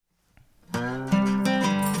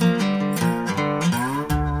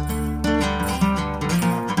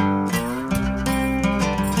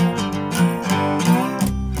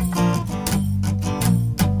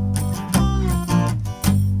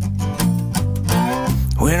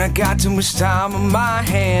when I got too much time on my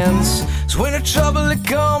hands. It's when the trouble that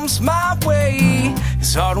comes my way.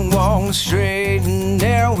 It's hard to walk the straight and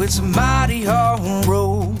narrow. It's a mighty hard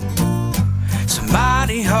road. It's a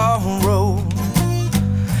mighty hard road.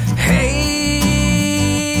 Hey,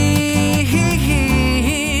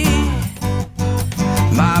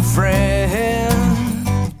 my friend,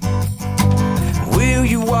 will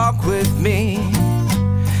you walk with me?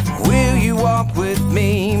 Will you walk with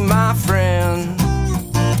me, my friend?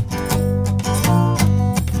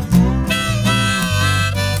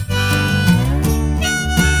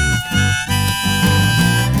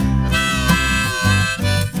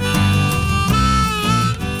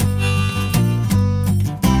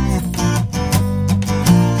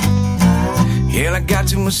 Yeah, I got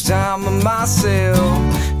too much time on myself,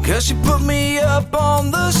 'cause she put me up on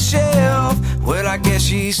the shelf. Well, I guess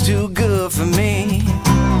she's too good for me.